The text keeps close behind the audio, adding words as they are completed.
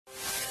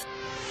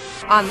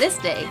On this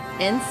day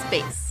in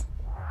space.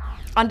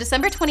 On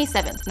December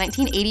 27,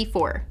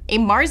 1984, a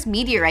Mars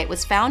meteorite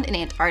was found in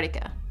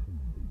Antarctica.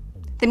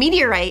 The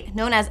meteorite,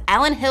 known as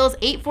Allan Hills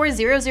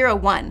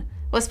 84001,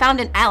 was found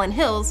in Allan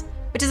Hills,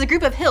 which is a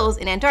group of hills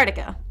in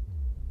Antarctica.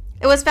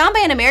 It was found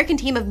by an American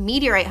team of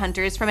meteorite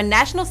hunters from a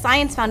National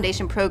Science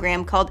Foundation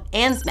program called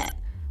ANSMET,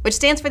 which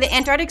stands for the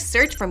Antarctic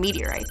Search for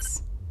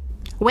Meteorites.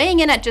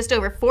 Weighing in at just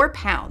over 4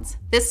 pounds,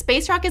 this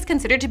space rock is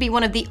considered to be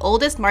one of the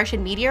oldest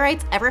Martian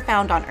meteorites ever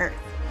found on Earth.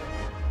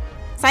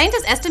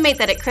 Scientists estimate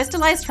that it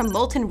crystallized from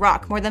molten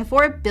rock more than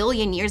 4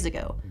 billion years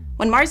ago,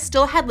 when Mars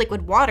still had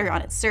liquid water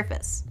on its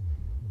surface.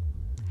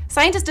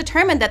 Scientists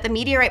determined that the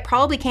meteorite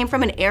probably came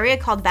from an area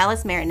called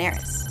Valles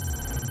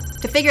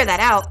Marineris. To figure that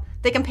out,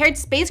 they compared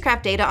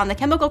spacecraft data on the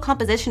chemical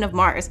composition of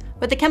Mars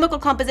with the chemical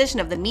composition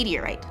of the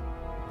meteorite.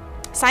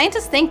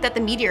 Scientists think that the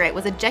meteorite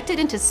was ejected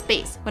into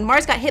space when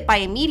Mars got hit by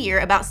a meteor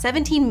about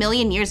 17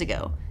 million years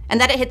ago,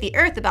 and that it hit the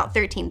Earth about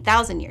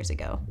 13,000 years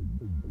ago.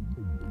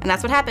 And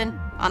that's what happened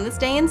on this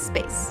day in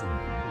space.